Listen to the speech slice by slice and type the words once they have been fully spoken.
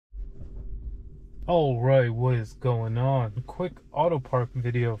Alright, what is going on? Quick auto park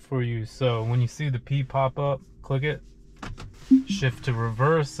video for you. So when you see the P pop up, click it, shift to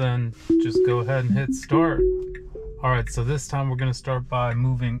reverse, and just go ahead and hit start. Alright, so this time we're going to start by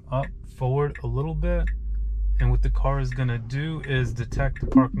moving up forward a little bit. And what the car is going to do is detect the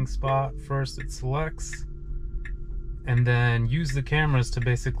parking spot. First it selects, and then use the cameras to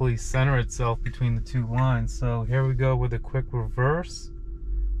basically center itself between the two lines. So here we go with a quick reverse.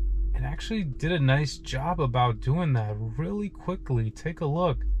 It actually did a nice job about doing that really quickly. Take a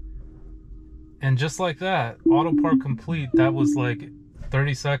look. And just like that, auto park complete. That was like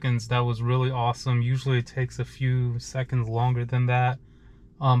 30 seconds. That was really awesome. Usually it takes a few seconds longer than that.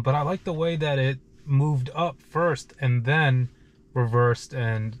 But I like the way that it moved up first and then reversed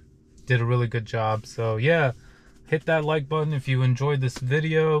and did a really good job. So yeah, hit that like button if you enjoyed this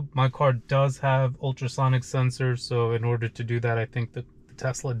video. My car does have ultrasonic sensors, so in order to do that, I think that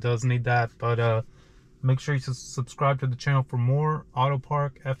Tesla does need that. But make sure you subscribe to the channel for more Auto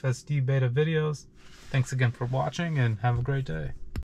Park FSD beta videos. Thanks again for watching and have a great day.